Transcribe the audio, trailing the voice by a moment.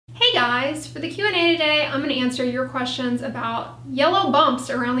guys, for the Q&A today, I'm going to answer your questions about yellow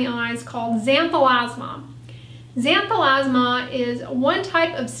bumps around the eyes called xanthelasma. Xanthelasma is one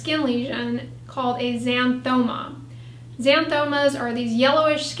type of skin lesion called a xanthoma. Xanthomas are these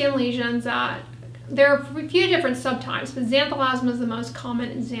yellowish skin lesions that there are a few different subtypes, but xanthelasma is the most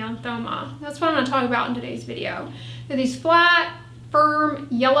common xanthoma. That's what I'm going to talk about in today's video. They're these flat, firm,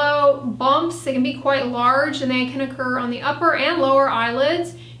 yellow bumps. They can be quite large and they can occur on the upper and lower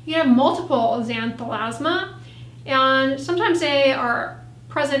eyelids. You can have multiple xanthelasma, and sometimes they are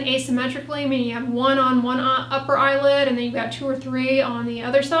present asymmetrically, meaning you have one on one upper eyelid and then you've got two or three on the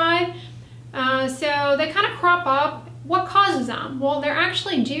other side. So they kind of crop up. What causes them? Well, they're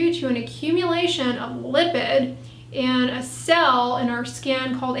actually due to an accumulation of lipid in a cell in our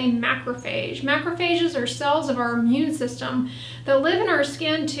skin called a macrophage. Macrophages are cells of our immune system that live in our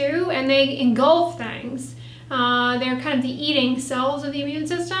skin too, and they engulf things. They're kind of the eating cells of the immune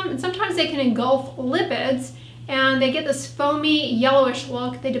system, and sometimes they can engulf lipids and they get this foamy yellowish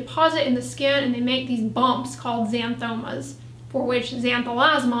look. They deposit in the skin and they make these bumps called xanthomas, for which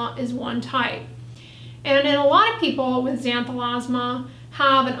xanthelasma is one type. And in a lot of people with xanthelasma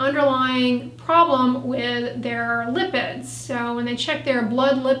have an underlying problem with their lipids. So when they check their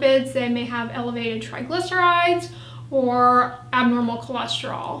blood lipids, they may have elevated triglycerides or abnormal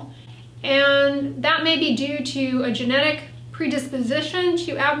cholesterol. And that may be due to a genetic predisposition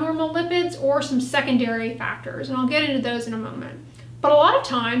to abnormal lipids or some secondary factors, and I'll get into those in a moment. But a lot of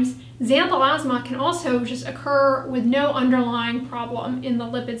times, xanthelasma can also just occur with no underlying problem in the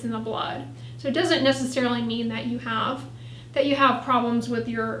lipids in the blood. So it doesn't necessarily mean that you have problems with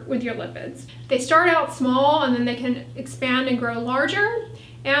your lipids. They start out small and then they can expand and grow larger.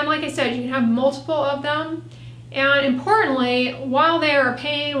 And like I said, you can have multiple of them. And importantly, while they are a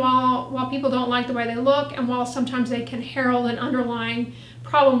pain, while people don't like the way they look, and while sometimes they can herald an underlying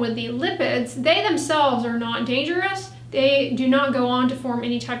problem with the lipids, they themselves are not dangerous. They do not go on to form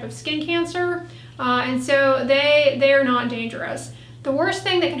any type of skin cancer, and so they are not dangerous. The worst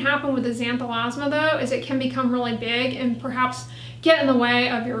thing that can happen with the xanthelasma, though, is it can become really big and perhaps get in the way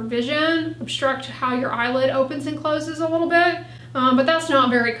of your vision, obstruct how your eyelid opens and closes a little bit, but that's not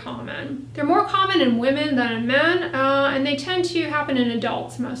very common. They're more common in women than in men, and they tend to happen in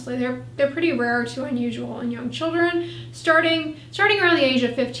adults mostly. They're pretty rare to unusual in young children. Starting around the age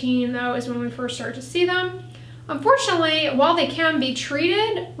of 15, though, is when we first start to see them. Unfortunately, while they can be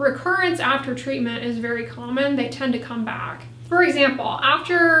treated, recurrence after treatment is very common. They tend to come back. For example,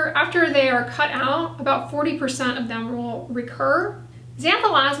 after they are cut out, about 40% of them will recur.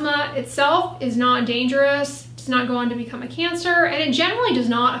 Xanthelasma itself is not dangerous, does not go on to become a cancer, and it generally does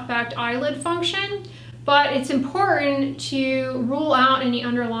not affect eyelid function, but it's important to rule out any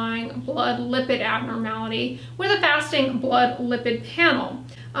underlying blood lipid abnormality with a fasting blood lipid panel.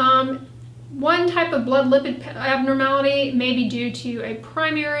 One type of blood lipid abnormality may be due to a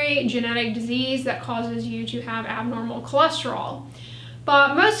primary genetic disease that causes you to have abnormal cholesterol.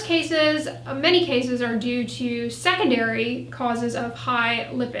 But many cases are due to secondary causes of high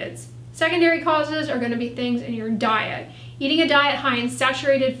lipids. Secondary causes are going to be things in your diet. Eating a diet high in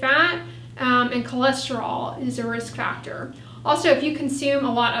saturated fat and cholesterol is a risk factor. Also, if you consume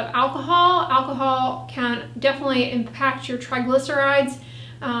a lot of alcohol can definitely impact your triglycerides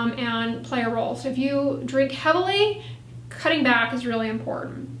and play a role. So if you drink heavily, cutting back is really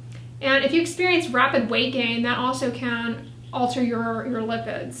important. And if you experience rapid weight gain, that also can alter your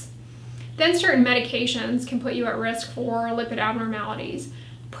lipids. Then certain medications can put you at risk for lipid abnormalities.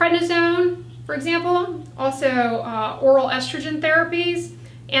 Prednisone, for example, also oral estrogen therapies,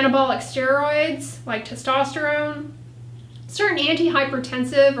 anabolic steroids like testosterone, certain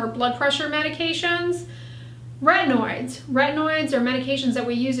antihypertensive or blood pressure medications, retinoids. Retinoids are medications that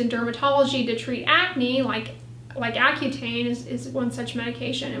we use in dermatology to treat acne, like Accutane is one such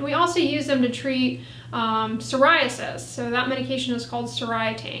medication. And we also use them to treat psoriasis. So that medication is called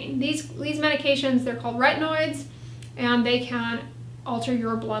Soriatane. These medications, they're called retinoids, and they can alter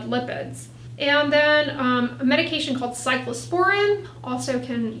your blood lipids. And then a medication called cyclosporin also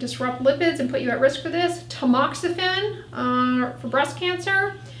can disrupt lipids and put you at risk for this. Tamoxifen for breast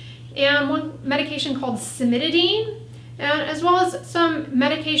cancer. And one medication called cimetidine, and as well as some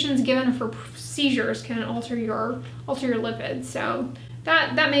medications given for seizures can alter your lipids. So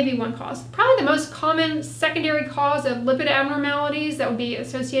that may be one cause. Probably the most common secondary cause of lipid abnormalities that would be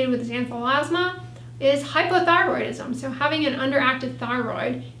associated with xanthelasma is hypothyroidism. So having an underactive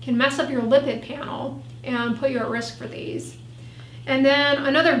thyroid can mess up your lipid panel and put you at risk for these. And then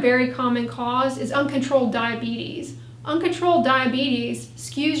another very common cause is uncontrolled diabetes. Uncontrolled diabetes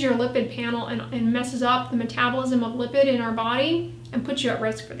skews your lipid panel and messes up the metabolism of lipid in our body, and puts you at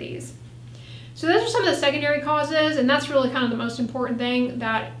risk for these. So those are some of the secondary causes, and that's really kind of the most important thing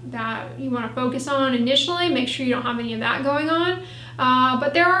that you want to focus on initially. Make sure you don't have any of that going on.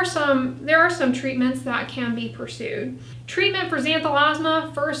 But there are some treatments that can be pursued. Treatment for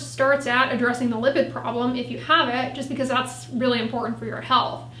xanthelasma first starts at addressing the lipid problem if you have it, just because that's really important for your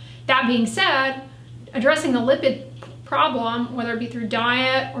health. That being said, addressing the lipid problem, whether it be through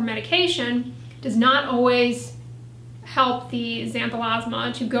diet or medication, does not always help the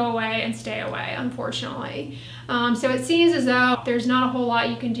xanthelasma to go away and stay away, unfortunately. So it seems as though there's not a whole lot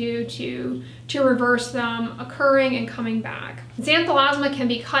you can do to reverse them occurring and coming back. Xanthelasma can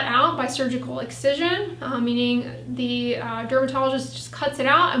be cut out by surgical excision, meaning the dermatologist just cuts it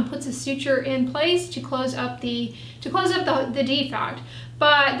out and puts a suture in place to close up the defect.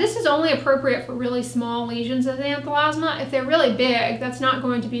 But this is only appropriate for really small lesions of xanthelasma. If they're really big, that's not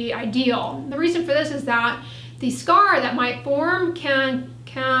going to be ideal. The reason for this is that the scar that might form can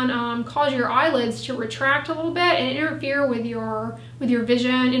cause your eyelids to retract a little bit and interfere with your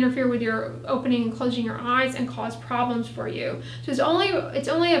vision, interfere with your opening and closing your eyes, and cause problems for you. So it's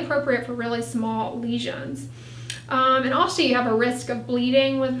only appropriate for really small lesions. And also you have a risk of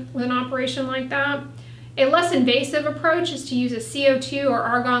bleeding with an operation like that. A less invasive approach is to use a CO2 or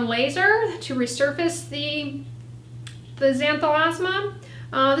argon laser to resurface the xanthelasma.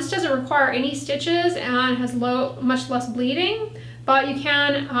 This doesn't require any stitches and has much less bleeding, but you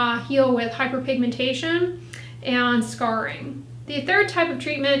can heal with hyperpigmentation and scarring. The third type of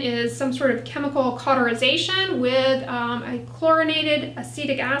treatment is some sort of chemical cauterization with a chlorinated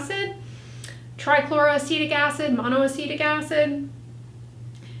acetic acid, trichloroacetic acid, monoacetic acid.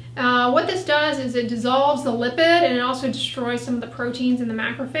 What this does is it dissolves the lipid, and it also destroys some of the proteins in the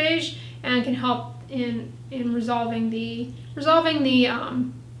macrophage and can help in resolving the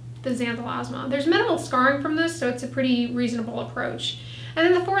xanthelasma. There's minimal scarring from this, so it's a pretty reasonable approach. And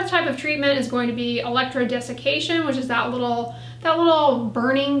then the fourth type of treatment is going to be electrodesiccation, which is that little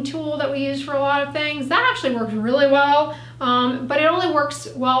burning tool that we use for a lot of things. That actually works really well, but it only works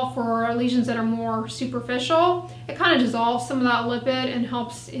well for lesions that are more superficial. It kind of dissolves some of that lipid and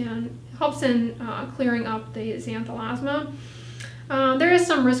helps in clearing up the xanthelasma. There is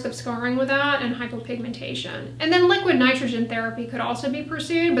some risk of scarring with that and hypopigmentation. And then liquid nitrogen therapy could also be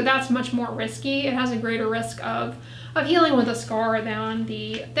pursued, but that's much more risky. It has a greater risk of healing with a scar than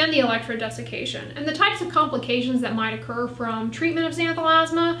the electrodesiccation. And the types of complications that might occur from treatment of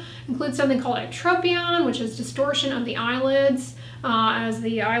xanthelasma include something called ectropion, which is distortion of the eyelids as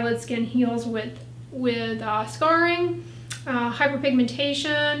the eyelid skin heals with scarring.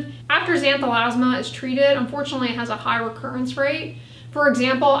 Hyperpigmentation. After xanthelasma is treated, unfortunately it has a high recurrence rate. For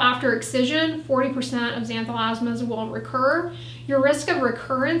example, after excision, 40% of xanthelasmas will recur. Your risk of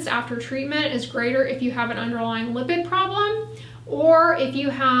recurrence after treatment is greater if you have an underlying lipid problem, or if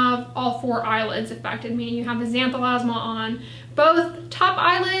you have all four eyelids affected, meaning you have the xanthelasma on both top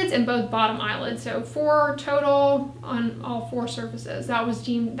eyelids and both bottom eyelids. So 4 total on all 4 surfaces.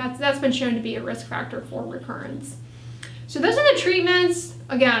 That's been shown to be a risk factor for recurrence. So those are the treatments.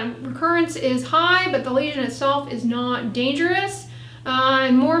 Again, recurrence is high, but the lesion itself is not dangerous.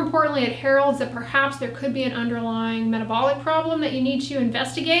 And more importantly, it heralds that perhaps there could be an underlying metabolic problem that you need to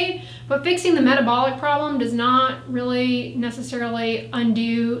investigate. But fixing the metabolic problem does not really necessarily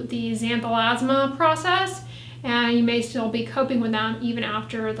undo the xanthelasma process, and you may still be coping with them even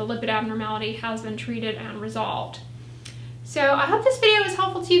after the lipid abnormality has been treated and resolved. So I hope this video was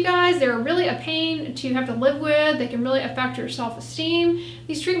helpful to you guys. They're really a pain to have to live with. They can really affect your self-esteem.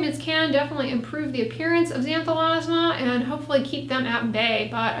 These treatments can definitely improve the appearance of xanthelasma and hopefully keep them at bay,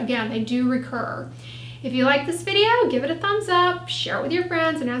 but again, they do recur. If you like this video, give it a thumbs up, share it with your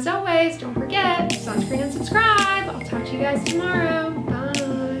friends, and as always, don't forget, sunscreen and subscribe. I'll talk to you guys tomorrow. Bye.